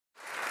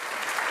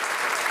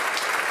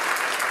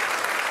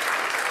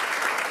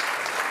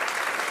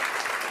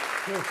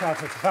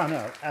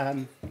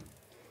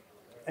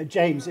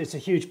James, it's a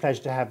huge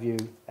pleasure to have you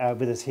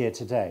with us here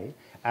today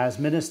as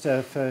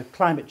Minister for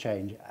Climate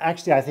Change.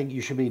 Actually, I think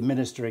you should be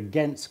Minister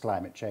Against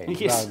Climate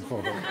Change rather than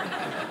for them.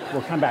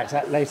 We'll come back to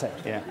that later.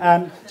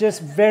 Yeah.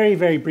 Just very,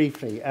 very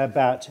briefly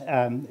about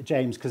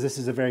James, because this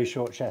is a very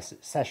short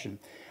session.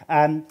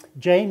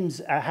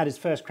 James had his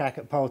first crack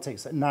at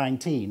politics at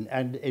 19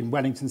 and in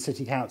Wellington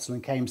City Council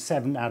and came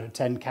 7 out of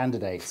 10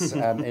 candidates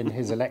in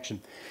his election.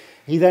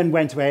 He then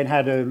went away and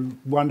had a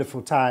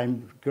wonderful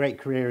time, great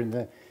career in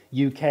the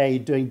UK,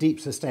 doing deep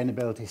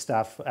sustainability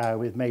stuff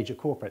with major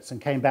corporates,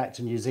 and came back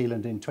to New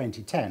Zealand in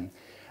 2010,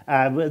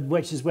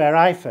 which is where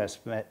I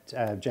first met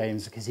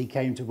James, because he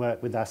came to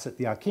work with us at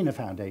the Arkina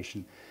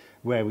Foundation,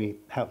 where we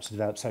helped to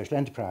develop social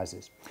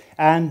enterprises.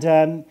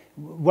 And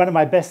one of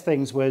my best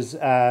things was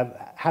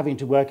having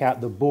to work out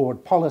the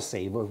board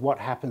policy of what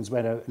happens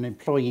when an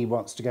employee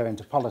wants to go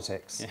into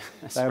politics. Yeah,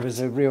 that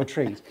was a real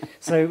treat.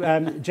 So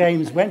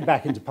James went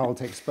back into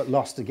politics, but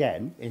lost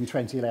again in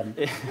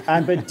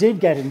 2011, but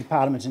did get into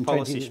Parliament in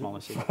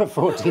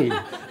 2014.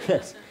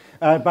 Yes.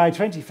 By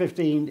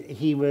 2015,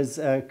 he was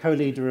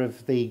co-leader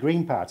of the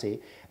Green Party,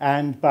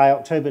 and by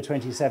October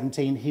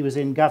 2017, he was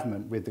in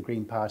government with the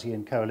Green Party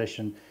in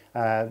coalition,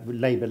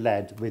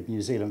 Labour-led, with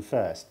New Zealand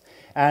First.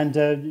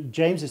 And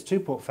James's two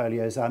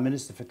portfolios are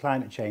Minister for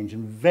Climate Change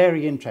and,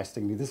 very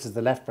interestingly, this is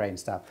the left brain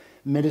stuff,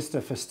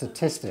 Minister for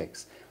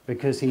Statistics,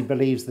 because he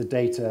believes the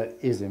data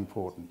is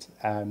important.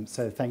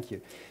 So thank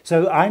you.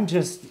 So I'm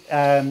just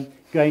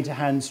going to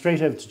hand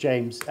straight over to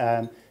James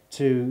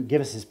to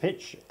give us his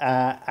pitch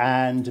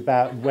and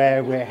about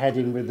where we're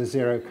heading with the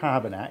Zero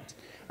Carbon Act.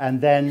 And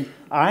then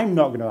I'm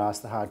not going to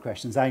ask the hard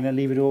questions. I'm going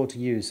to leave it all to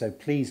you, so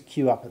please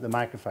queue up at the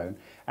microphone.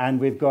 And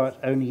we've got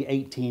only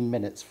 18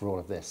 minutes for all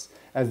of this.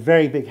 A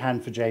very big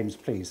hand for James,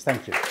 please.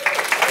 Thank you.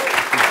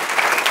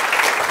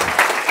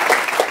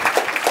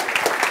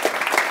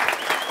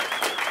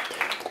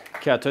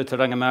 Kia tau te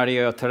rangamari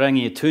o te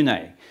rangi e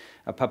tūnei,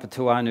 a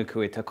papatu anu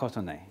ku e te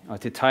koto nei, o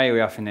te tai o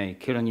awhenei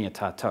ki rangi e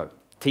tātou.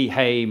 Ti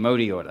hei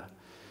mauri ora.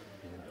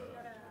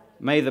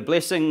 May the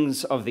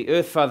blessings of the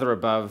earth father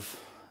above,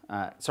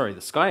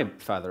 the sky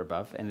father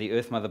above, and the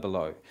earth mother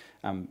below,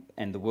 and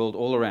the world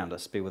all around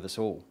us be with us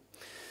all.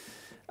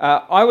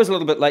 I was a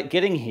little bit late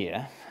getting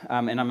here,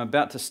 and I'm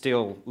about to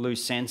steal Lou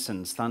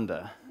Sanson's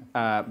thunder,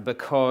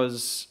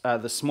 because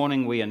this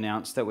morning we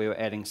announced that we were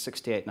adding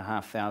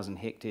 68,500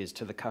 hectares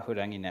to the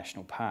Kahurangi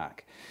National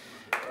Park.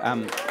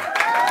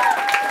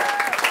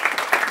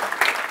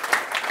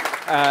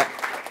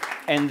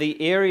 And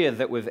the area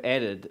that we've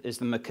added is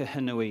the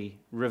Makahinui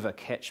River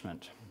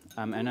catchment.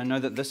 And I know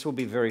that this will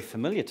be very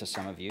familiar to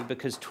some of you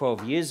because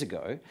 12 years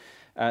ago,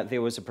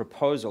 there was a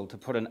proposal to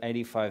put an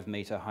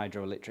 85-metre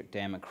hydroelectric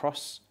dam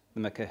across the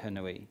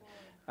Makahinui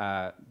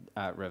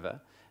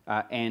River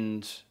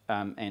and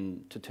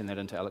to turn that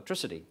into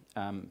electricity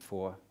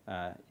for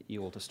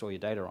you all to store your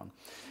data on.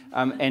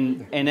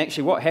 And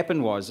actually what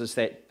happened is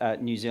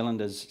that New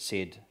Zealanders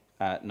said,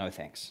 no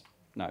thanks.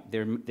 No,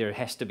 there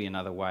has to be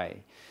another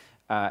way.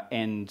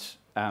 And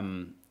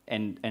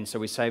so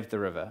we saved the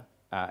river,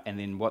 and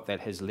then what that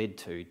has led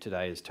to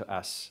today is to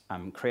us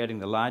creating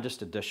the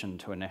largest addition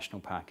to a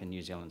national park in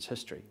New Zealand's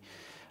history.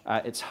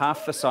 It's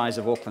half the size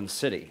of Auckland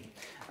City.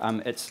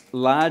 It's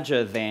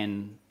larger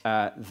than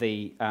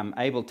the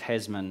Abel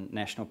Tasman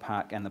National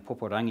Park and the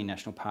Poporangi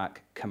National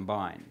Park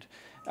combined.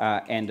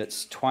 And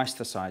it's twice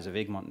the size of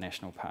Egmont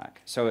National Park.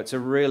 So it's a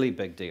really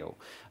big deal.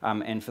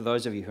 And for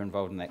those of you who are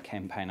involved in that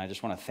campaign, I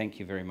just want to thank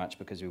you very much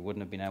because we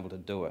wouldn't have been able to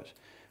do it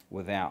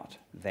without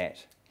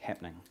that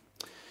happening.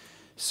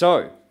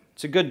 So,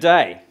 it's a good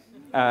day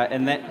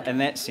in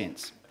that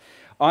sense.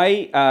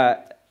 Actually,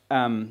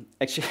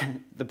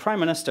 the Prime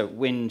Minister,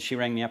 when she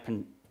rang me up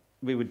and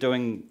we were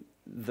doing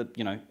the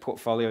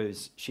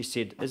portfolios, she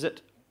said, is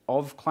it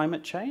of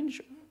climate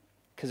change?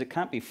 Because it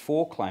can't be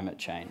for climate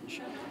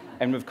change.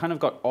 And we've kind of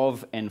got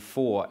of and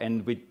for,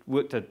 and we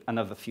worked at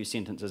another few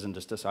sentences and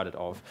just decided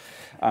of.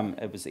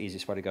 It was the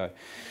easiest way to go.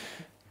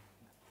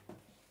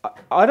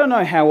 I don't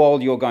know how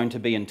old you're going to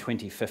be in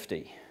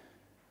 2050.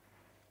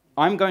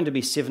 I'm going to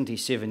be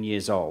 77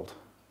 years old.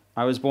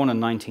 I was born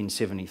in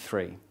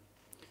 1973.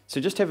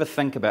 So just have a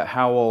think about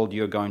how old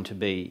you're going to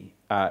be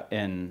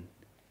in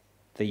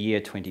the year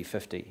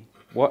 2050.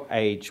 What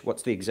age,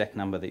 what's the exact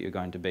number that you're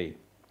going to be?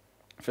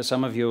 For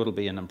some of you, it'll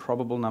be an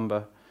improbable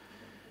number.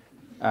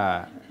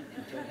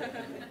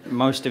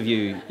 Most of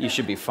you, you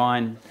should be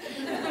fine.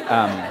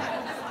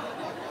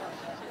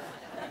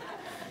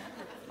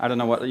 I don't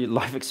know what your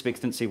life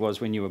expectancy was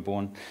when you were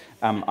born.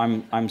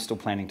 I'm still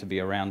planning to be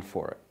around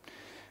for it.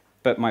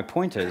 But my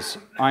point is,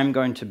 I'm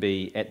going to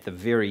be at the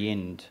very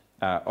end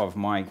of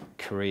my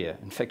career.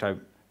 In fact, I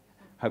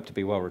hope to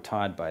be well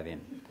retired by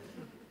then.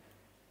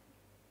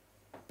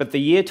 But the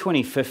year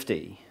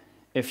 2050,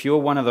 if you're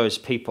one of those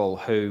people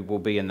who will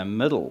be in the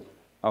middle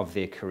of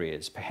their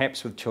careers,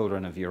 perhaps with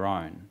children of your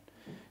own,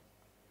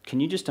 can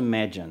you just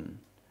imagine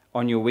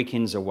on your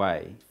weekends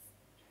away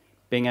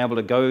being able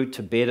to go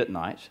to bed at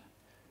night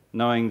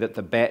knowing that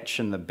the batch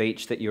and the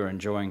beach that you're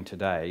enjoying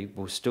today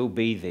will still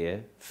be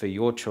there for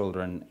your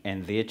children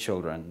and their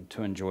children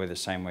to enjoy the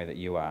same way that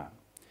you are.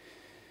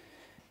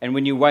 And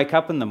when you wake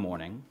up in the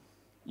morning,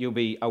 you'll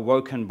be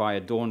awoken by a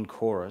dawn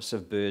chorus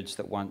of birds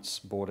that once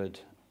bordered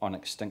on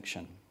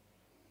extinction.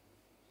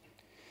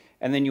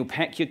 And then you'll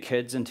pack your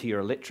kids into your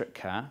electric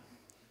car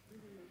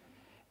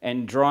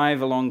and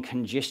drive along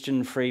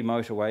congestion-free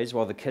motorways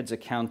while the kids are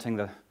counting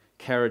the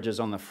carriages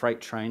on the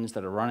freight trains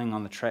that are running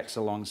on the tracks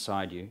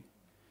alongside you.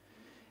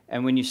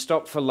 And when you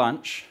stop for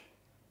lunch,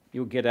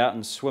 you'll get out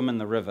and swim in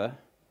the river,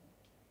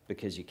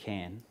 because you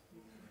can,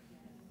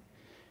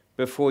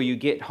 before you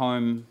get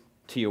home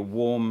to your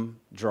warm,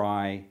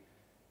 dry,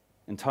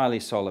 entirely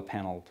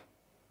solar-powered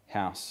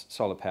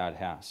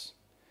house.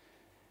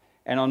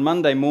 And on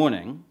Monday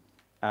morning,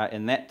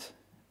 in that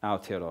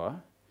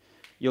Aotearoa,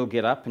 you'll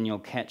get up and you'll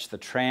catch the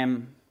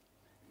tram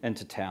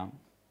into town,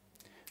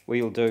 where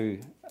you'll do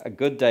a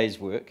good day's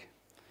work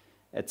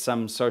at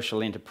some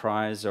social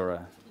enterprise or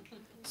a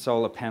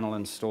solar panel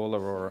installer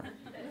or a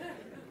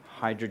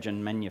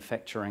hydrogen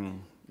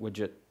manufacturing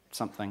widget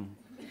something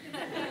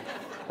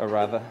or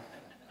other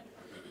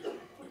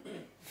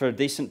for a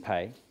decent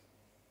pay,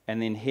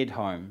 and then head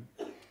home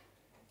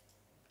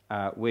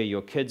where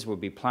your kids will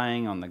be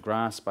playing on the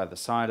grass by the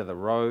side of the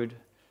road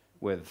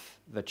with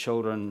the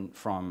children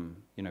from,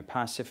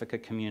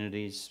 Pasifika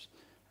communities,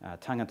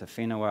 tangata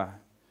whenua,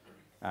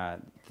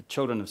 the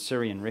children of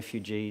Syrian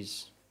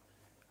refugees,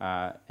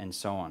 and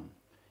so on.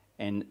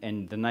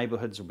 And the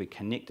neighbourhoods will be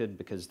connected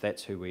because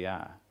that's who we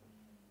are.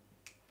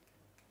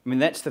 I mean,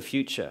 that's the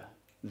future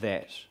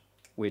that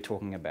we're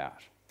talking about.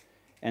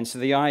 And so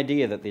the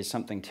idea that there's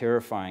something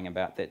terrifying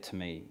about that, to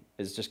me,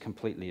 is just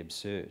completely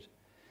absurd.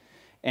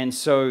 And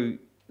so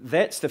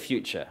that's the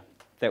future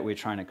that we're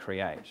trying to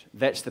create.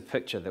 That's the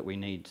picture that we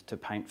need to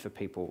paint for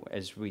people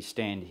as we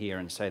stand here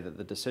and say that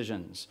the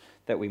decisions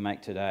that we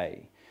make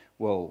today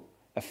will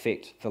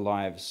affect the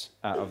lives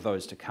of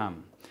those to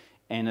come.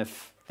 And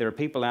if there are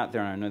people out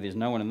there, and I know there's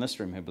no one in this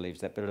room who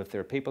believes that, but if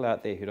there are people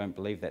out there who don't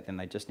believe that, then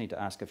they just need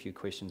to ask a few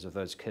questions of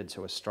those kids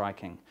who are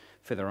striking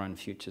for their own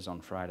futures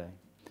on Friday.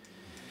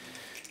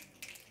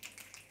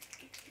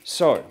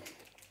 So,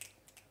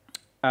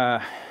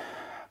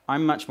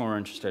 I'm much more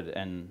interested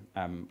in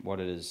what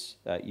it is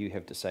you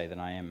have to say than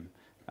I am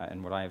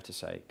in what I have to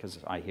say, because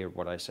I hear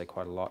what I say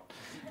quite a lot,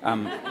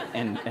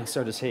 and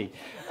so does he.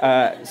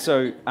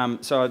 So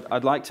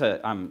I'd like to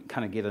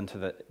kind of get into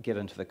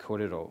the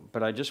kōrero,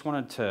 but I just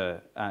wanted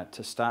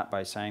to start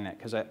by saying that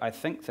because I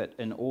think that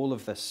in all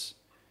of this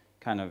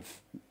kind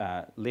of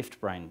left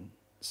brain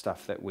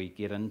stuff that we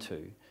get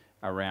into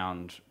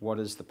around what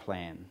is the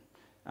plan,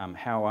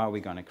 how are we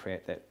going to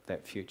create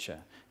that future,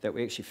 that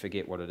we actually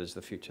forget what it is,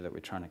 the future that we're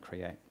trying to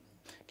create.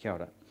 Kia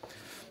ora.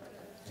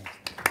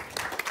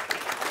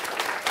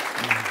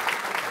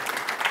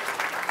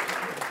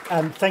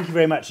 Thank you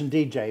very much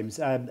indeed, James.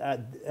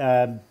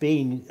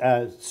 Being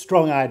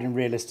strong-eyed and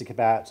realistic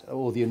about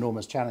all the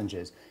enormous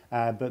challenges,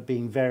 but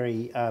being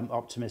very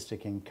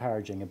optimistic and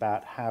encouraging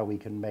about how we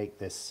can make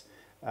this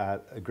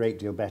a great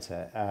deal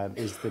better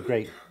is the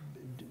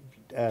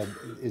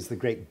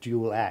great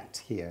dual act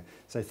here.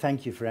 So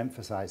thank you for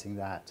emphasising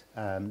that,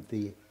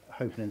 the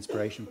hope and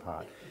inspiration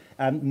part.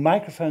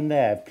 Microphone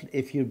there.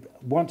 If you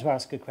want to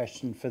ask a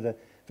question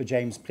for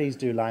James, please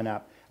do line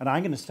up. And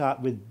I'm going to start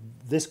with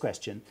this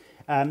question.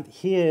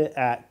 Here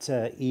at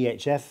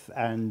EHF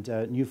and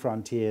New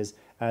Frontiers,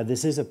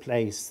 this is a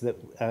place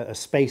a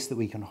space that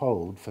we can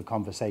hold for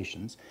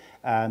conversations,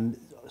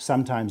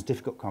 sometimes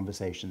difficult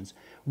conversations.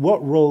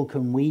 What role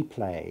can we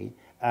play,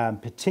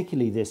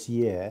 particularly this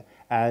year,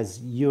 as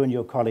you and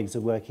your colleagues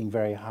are working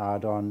very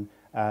hard on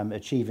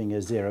achieving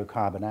a zero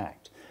carbon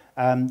act?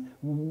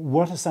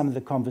 What are some of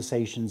the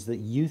conversations that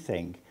you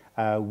think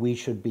we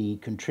should be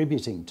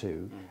contributing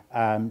to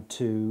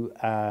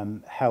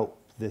help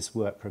this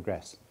work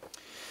progress?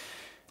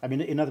 I mean,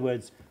 in other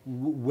words,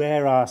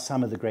 where are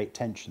some of the great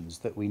tensions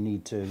that we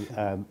need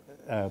to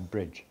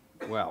bridge?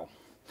 Well,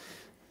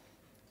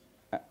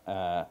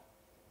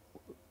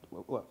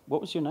 what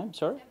was your name?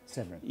 Sorry?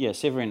 Severin. Yeah,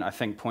 Severin, I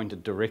think,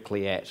 pointed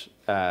directly at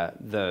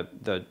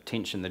the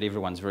tension that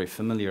everyone's very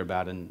familiar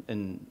about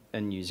in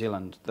New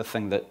Zealand, the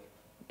thing that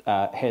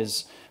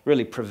has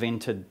really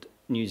prevented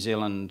New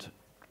Zealand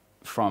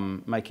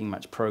from making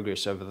much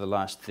progress over the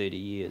last 30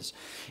 years.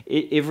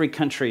 Every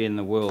country in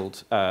the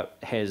world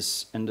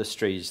has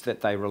industries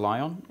that they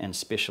rely on and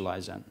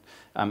specialise in,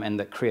 and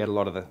that create a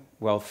lot of the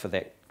wealth for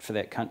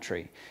that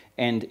country.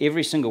 And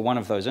every single one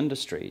of those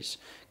industries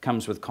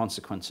comes with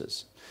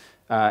consequences.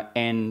 So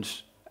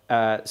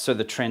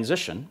the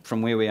transition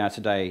from where we are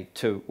today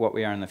to what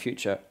we are in the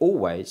future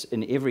always,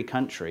 in every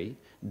country,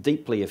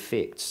 deeply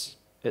affects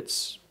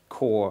its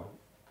core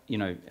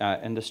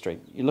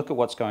industry. You look at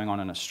what's going on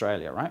in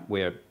Australia, right,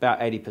 where about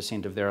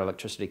 80% of their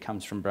electricity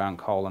comes from brown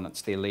coal and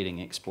it's their leading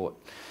export.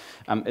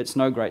 It's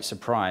no great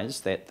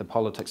surprise that the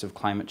politics of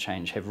climate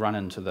change have run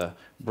into the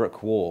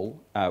brick wall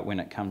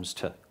when it comes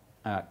to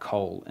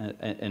coal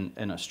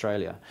in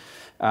Australia.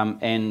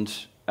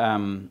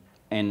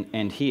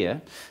 And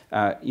here,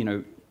 you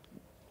know,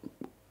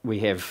 we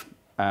have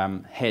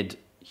had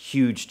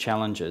huge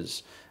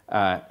challenges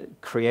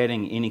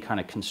creating any kind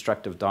of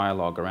constructive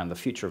dialogue around the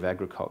future of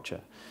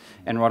agriculture.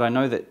 And what I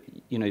know that,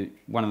 you know,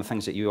 one of the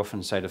things that you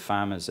often say to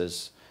farmers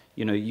is,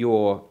 you know,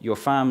 your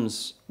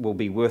farms will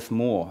be worth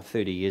more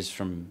 30 years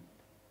from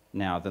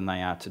now than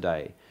they are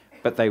today,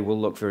 but they will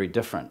look very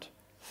different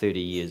 30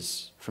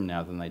 years from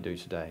now than they do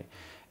today.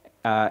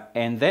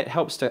 And that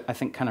helps to, I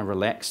think, kind of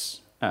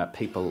relax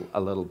people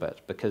a little bit,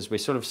 because we're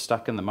sort of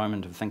stuck in the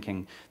moment of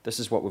thinking, this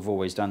is what we've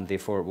always done,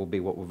 therefore it will be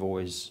what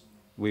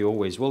we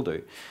always will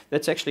do.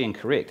 That's actually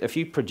incorrect. If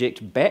you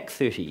project back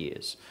 30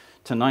 years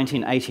to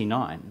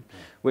 1989,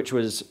 which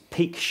was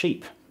peak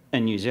sheep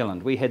in New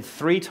Zealand, we had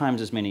 3 times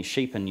as many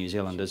sheep in New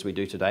Zealand as we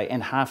do today,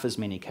 and half as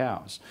many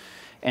cows.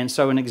 And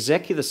so in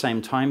exactly the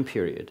same time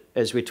period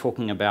as we're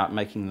talking about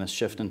making this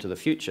shift into the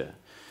future,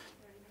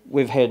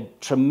 we've had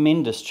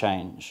tremendous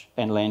change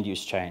and land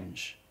use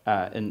change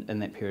in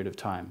that period of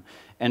time.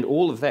 And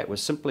all of that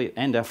was simply,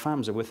 and our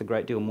farms are worth a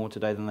great deal more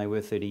today than they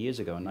were 30 years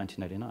ago in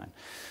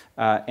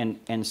 1989.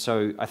 And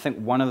so I think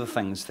one of the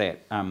things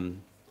that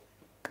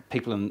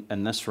people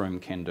in this room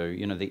can do,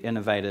 you know, the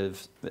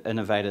innovators,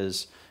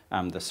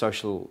 the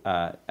social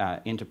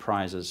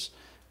enterprises,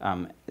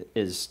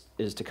 is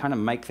to kind of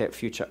make that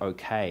future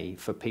okay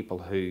for people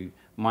who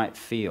might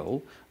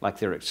feel like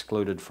they're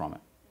excluded from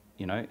it,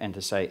 you know, and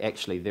to say,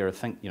 actually, there are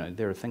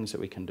things that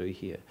we can do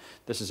here.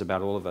 This is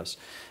about all of us,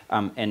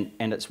 and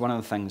it's one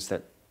of the things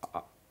that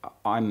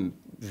I'm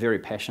very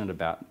passionate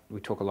about.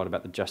 We talk a lot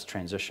about the just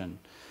transition,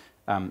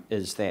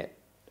 is that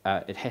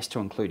it has to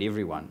include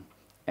everyone,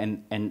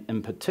 and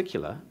in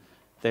particular,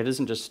 that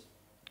isn't just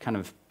kind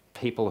of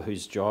people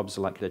whose jobs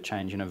are likely to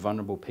change, you know,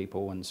 vulnerable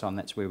people and so on.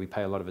 That's where we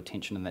pay a lot of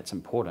attention, and that's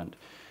important.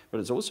 But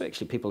it's also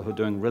actually people who are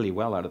doing really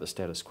well out of the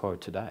status quo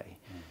today.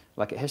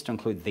 Like, it has to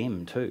include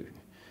them too.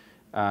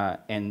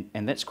 And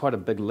that's quite a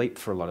big leap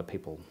for a lot of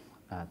people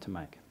to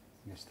make.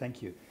 Yes,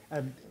 thank you.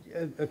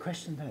 A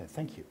question there,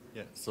 thank you.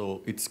 Yeah,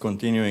 so it's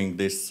continuing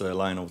this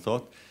line of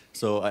thought.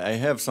 So I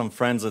have some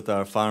friends that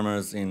are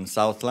farmers in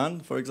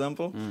Southland, for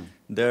example.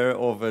 They're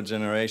of a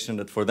generation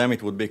that for them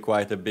it would be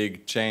quite a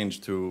big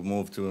change to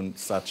move to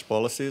such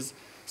policies.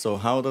 So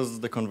how does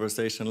the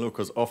conversation look?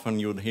 Because often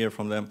you'd hear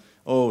from them,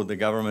 oh, the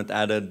government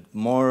added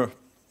more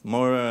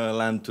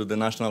land to the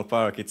national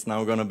park. It's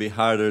now going to be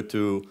harder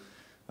to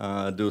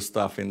do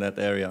stuff in that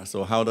area.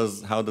 So how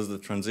does the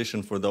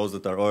transition for those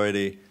that are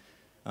already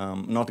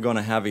not going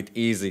to have it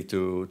easy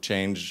to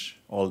change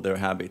all their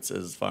habits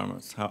as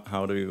farmers?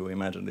 How do you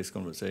imagine this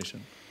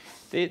conversation?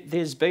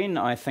 There's been,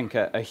 I think,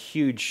 a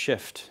huge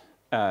shift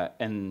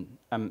in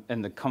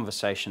the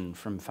conversation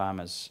from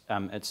farmers.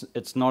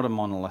 It's not a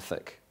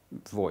monolithic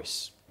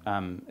voice.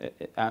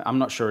 I'm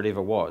not sure it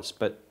ever was,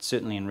 but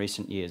certainly in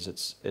recent years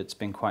it's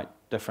been quite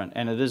different.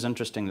 And it is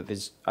interesting that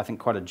there's, I think,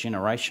 quite a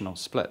generational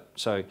split.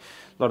 So a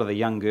lot of the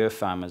younger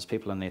farmers,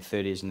 people in their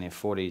 30s and their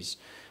 40s,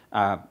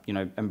 you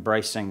know,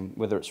 embracing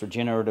whether it's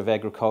regenerative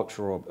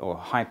agriculture or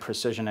high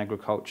precision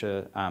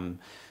agriculture,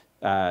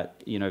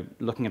 you know,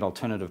 looking at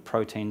alternative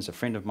proteins. A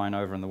friend of mine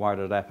over in the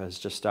Wairarapa has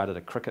just started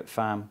a cricket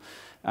farm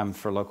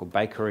for a local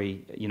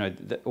bakery. You know,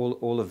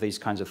 all of these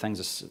kinds of things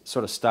are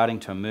sort of starting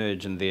to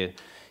emerge, and they're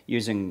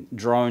using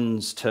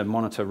drones to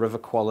monitor river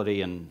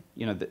quality, and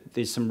you know,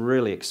 there's some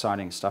really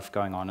exciting stuff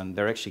going on, and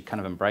they're actually kind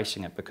of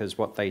embracing it because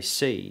what they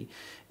see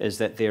is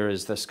that there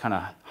is this kind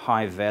of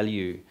high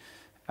value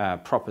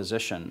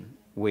proposition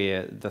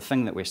where the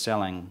thing that we're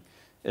selling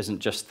isn't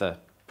just the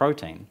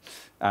protein,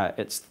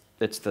 it's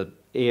the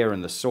air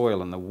and the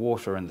soil and the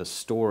water and the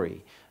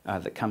story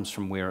that comes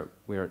from where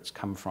it's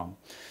come from.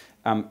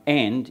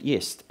 And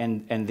yes,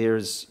 and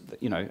there's,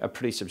 you know, a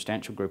pretty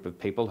substantial group of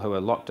people who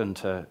are locked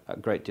into a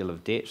great deal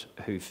of debt,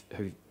 who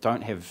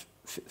don't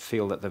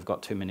feel that they've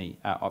got too many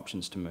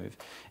options to move.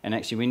 And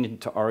actually we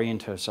need to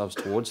orient ourselves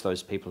towards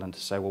those people and to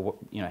say, well,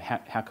 you know,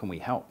 how can we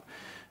help?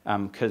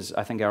 Because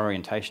I think our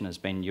orientation has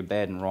been, you're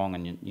bad and wrong,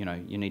 and you know,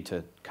 you need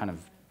to kind of,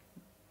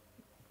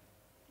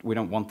 we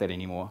don't want that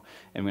anymore.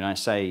 And when I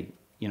say,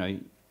 you know,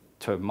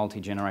 to a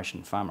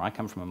multi-generation farmer, I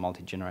come from a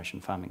multi-generation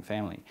farming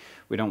family,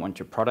 we don't want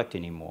your product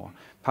anymore.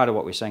 Part of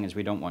what we're saying is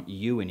we don't want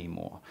you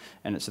anymore,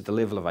 and it's at the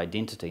level of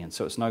identity, and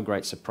so it's no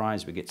great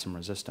surprise we get some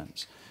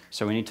resistance.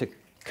 So we need to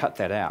cut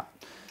that out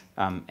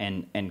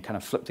and kind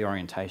of flip the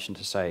orientation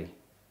to say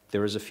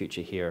there is a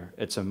future here.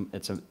 It's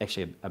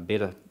actually a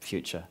better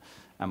future.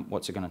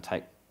 What's it going to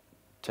take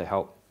to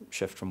help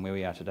shift from where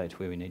we are today to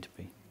where we need to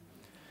be?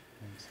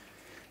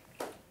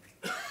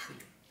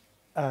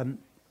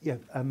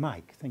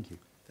 Mike, thank you.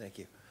 Thank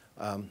you.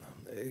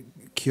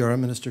 Kia ora,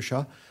 Minister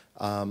Shaw.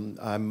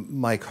 I'm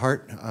Mike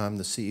Hart. I'm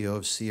the CEO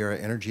of Sierra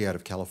Energy out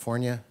of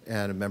California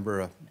and a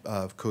member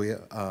of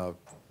Kuya,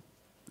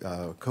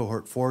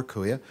 Cohort 4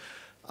 Kuya.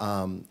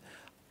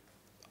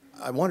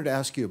 I wanted to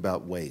ask you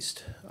about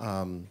waste.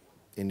 In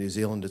New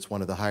Zealand, it's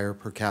one of the higher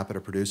per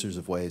capita producers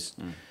of waste,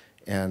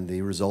 and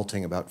the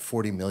resulting about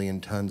 40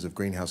 million tons of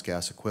greenhouse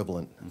gas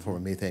equivalent for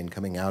methane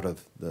coming out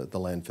of the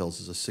landfills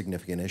is a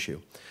significant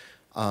issue.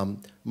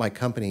 My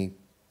company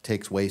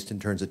takes waste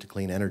and turns it to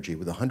clean energy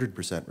with 100%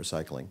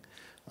 recycling,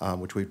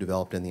 which we've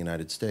developed in the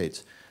United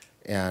States.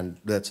 And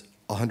that's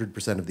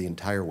 100% of the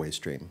entire waste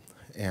stream.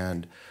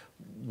 And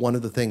one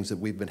of the things that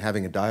we've been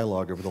having a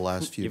dialogue over the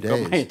last few days...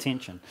 You've got my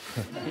attention.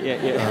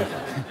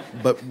 Yeah.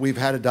 But we've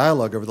had a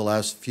dialogue over the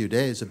last few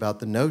days about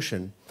the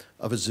notion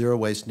of a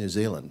zero-waste New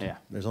Zealand. Yeah.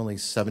 There's only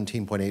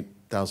 17.8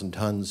 thousand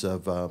tons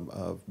of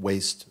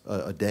waste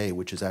a day,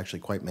 which is actually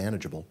quite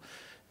manageable.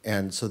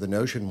 And so the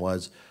notion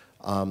was,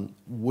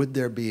 would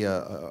there be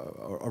a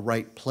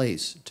right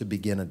place to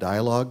begin a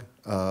dialogue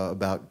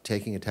about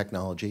taking a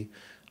technology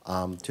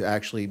to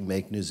actually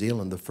make New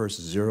Zealand the first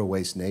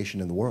zero-waste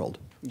nation in the world?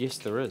 Yes,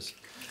 there is.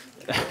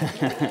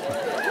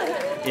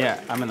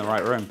 Yeah, I'm in the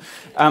right room.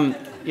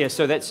 Yeah,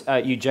 so that's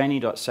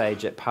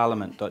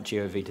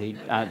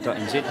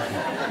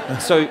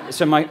eugenie.sage@parliament.govt.nz.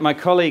 So my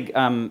colleague,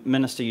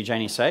 Minister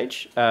Eugenie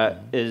Sage,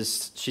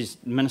 she's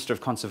Minister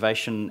of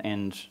Conservation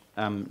and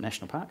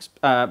National Parks,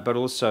 but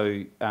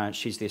also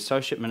she's the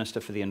Associate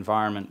Minister for the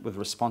Environment with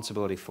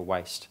responsibility for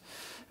waste.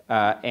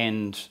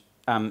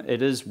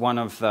 It is one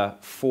of the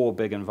 4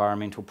 big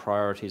environmental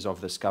priorities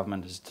of this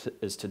government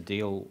is to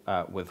deal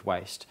with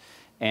waste.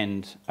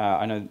 And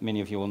I know many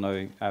of you will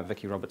know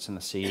Vicky Robertson,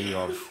 the CEO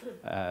of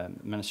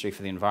Ministry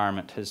for the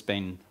Environment, has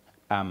been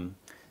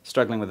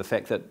struggling with the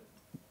fact that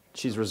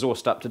she's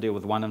resourced up to deal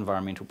with one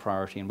environmental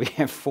priority, and we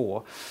have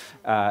 4.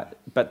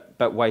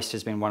 But waste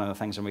has been one of the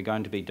things, and we're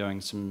going to be doing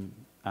some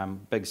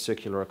big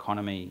circular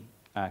economy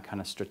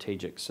kind of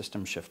strategic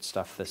system shift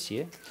stuff this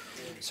year.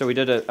 So we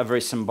did a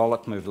very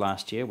symbolic move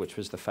last year, which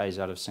was the phase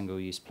out of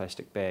single-use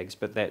plastic bags,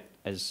 but that,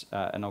 as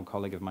an old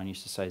colleague of mine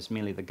used to say, is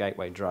merely the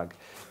gateway drug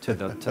to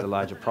the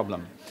larger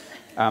problem.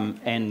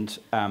 And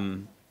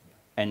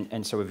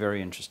so we're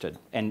very interested.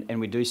 And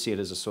we do see it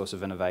as a source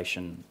of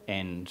innovation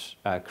and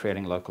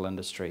creating local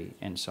industry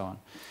and so on.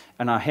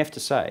 And I have to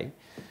say,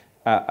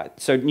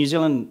 so New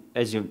Zealand,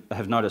 as you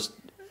have noticed,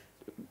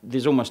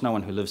 there's almost no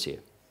one who lives here,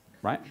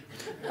 right?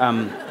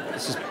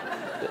 This is,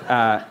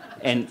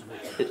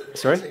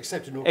 sorry?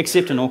 Except in Auckland.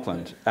 Except in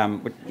Auckland,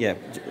 yeah,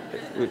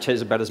 which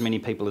has about as many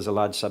people as a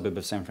large suburb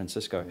of San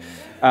Francisco.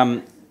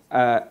 And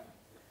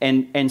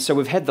so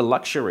we've had the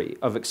luxury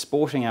of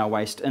exporting our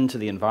waste into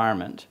the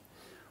environment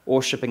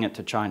or shipping it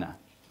to China.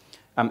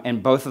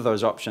 And both of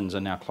those options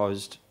are now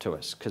closed to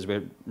us because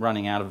we're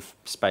running out of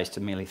space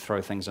to merely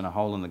throw things in a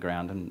hole in the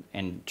ground,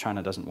 and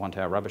China doesn't want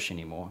our rubbish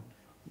anymore.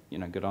 You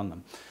know, good on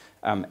them.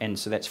 And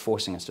so that's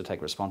forcing us to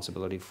take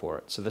responsibility for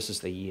it. So this is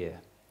the year.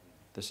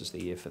 This is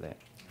the year for that.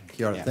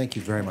 Kia ora. Yeah. Thank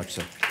you very much,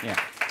 sir. Yeah.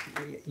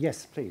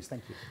 Yes, please.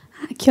 Thank you.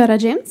 Kia ora,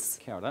 James.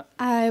 Kia ora.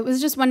 I was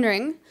just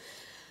wondering,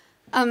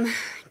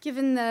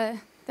 given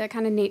the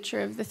kind of nature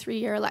of the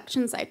 3-year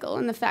election cycle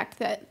and the fact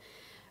that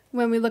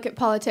when we look at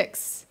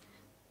politics,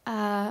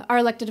 our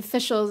elected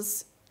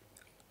officials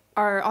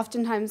are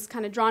oftentimes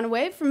kind of drawn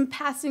away from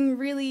passing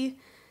really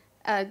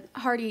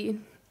hardy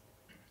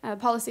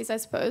policies, I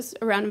suppose,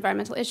 around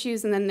environmental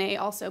issues, and then they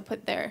also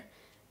put their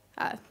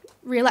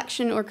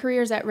re-election or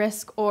careers at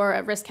risk, or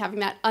at risk having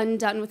that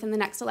undone within the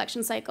next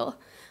election cycle.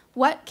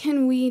 What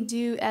can we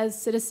do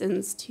as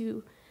citizens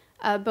to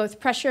both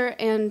pressure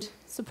and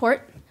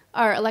support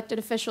our elected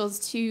officials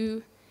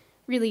to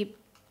really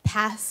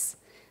pass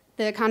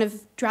the kind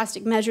of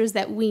drastic measures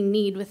that we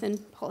need within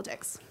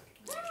politics?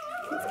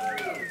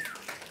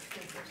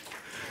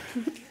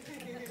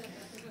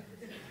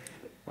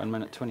 1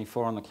 minute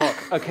 24 on the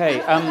clock. Okay,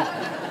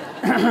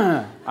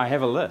 I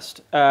have a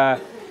list.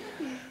 But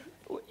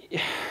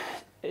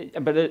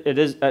it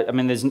is, I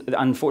mean,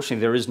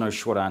 unfortunately, there is no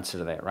short answer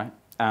to that, right?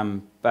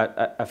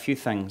 But a few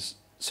things.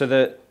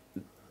 So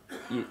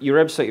you're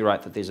absolutely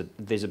right that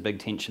there's a big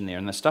tension there,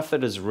 and the stuff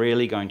that is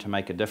really going to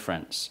make a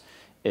difference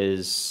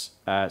is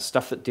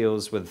stuff that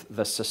deals with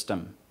the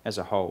system as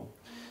a whole.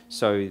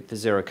 So the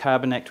Zero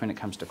Carbon Act when it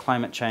comes to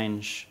climate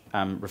change,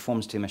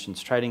 reforms to the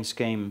emissions trading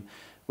scheme.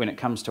 When it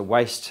comes to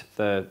waste,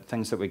 the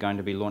things that we're going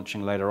to be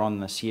launching later on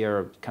this year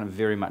are kind of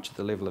very much at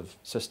the level of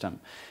system.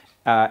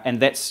 And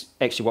that's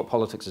actually what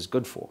politics is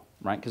good for,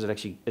 right? Because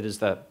it is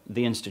the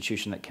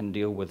institution that can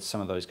deal with some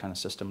of those kind of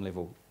system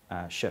level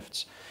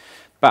shifts.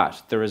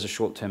 But there is a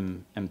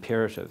short-term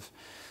imperative.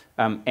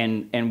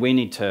 And we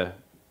need to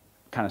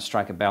kind of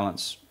strike a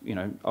balance, you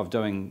know, of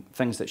doing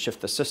things that shift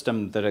the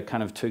system that are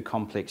kind of too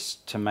complex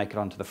to make it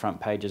onto the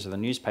front pages of the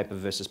newspaper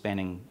versus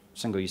banning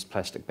single-use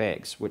plastic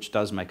bags, which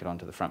does make it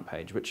onto the front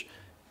page, which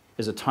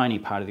is a tiny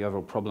part of the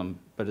overall problem,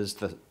 but is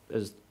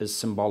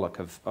symbolic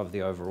of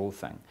the overall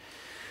thing.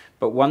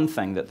 But one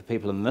thing that the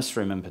people in this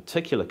room in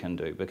particular can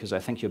do, because I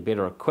think you're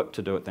better equipped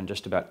to do it than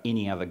just about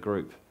any other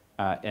group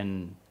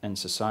in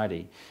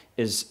society,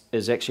 is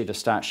actually to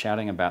start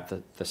shouting about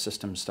the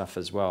system stuff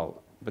as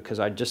well,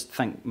 because I just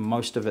think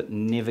most of it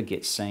never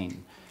gets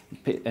seen.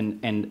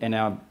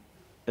 And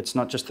it's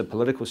not just the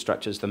political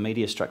structures, the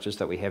media structures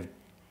that we have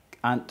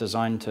aren't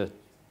designed to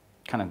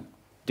kind of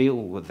deal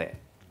with that.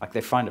 Like,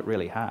 they find it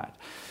really hard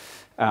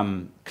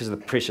because the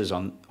pressure's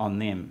on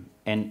them.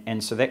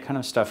 And so that kind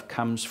of stuff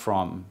comes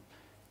from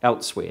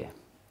elsewhere.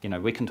 You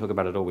know, we can talk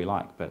about it all we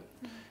like, but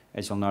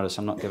As you'll notice,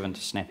 I'm not given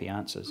to snappy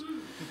answers.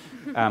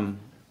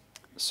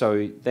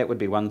 So that would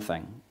be one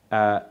thing.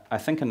 I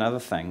think another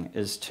thing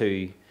is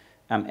to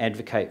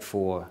advocate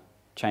for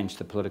change to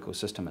the political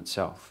system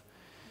itself.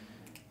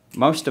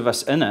 Most of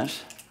us in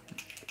it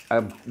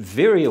are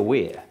very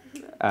aware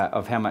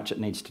of how much it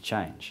needs to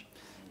change.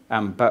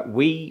 But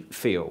we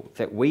feel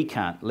that we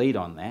can't lead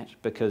on that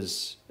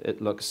because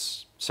it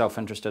looks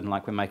self-interested and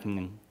like we're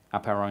making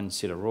up our own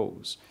set of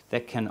rules.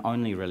 That can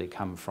only really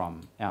come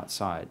from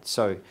outside.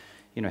 So,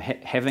 you know,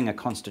 having a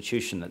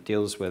constitution that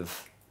deals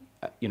with,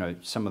 you know,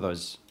 some of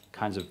those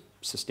kinds of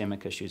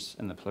systemic issues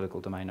in the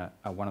political domain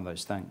are one of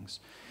those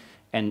things.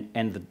 I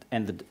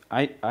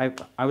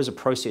was a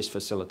process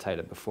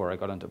facilitator before I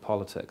got into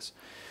politics.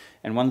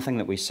 And one thing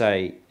that we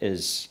say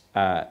is,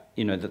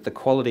 you know, that the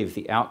quality of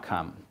the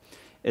outcome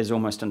is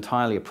almost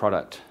entirely a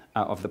product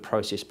of the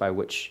process by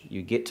which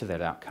you get to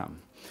that outcome.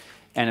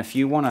 And if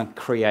you want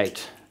to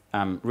create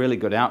really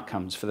good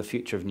outcomes for the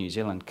future of New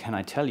Zealand, can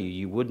I tell you,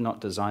 you would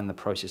not design the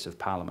process of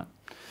Parliament.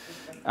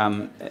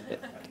 And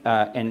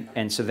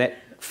so that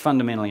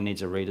fundamentally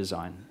needs a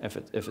redesign if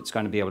it's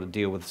going to be able to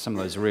deal with some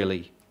of those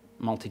really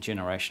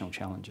multi-generational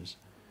challenges.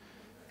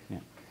 Yeah.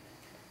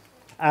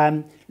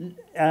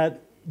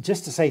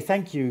 Just to say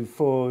thank you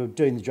for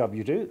doing the job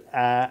you do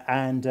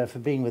and for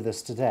being with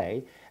us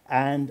today.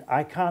 And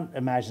I can't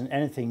imagine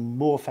anything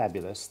more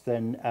fabulous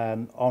than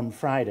on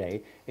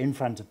Friday in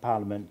front of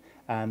Parliament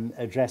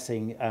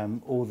addressing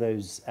all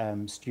those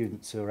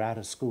students who are out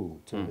of school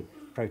to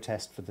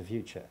protest for the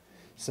future.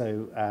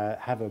 So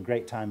have a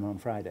great time on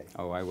Friday.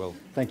 Oh, I will.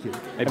 Thank you.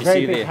 Maybe a very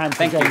see you big there. hand for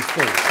Thank James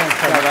you.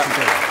 Thanks very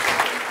much.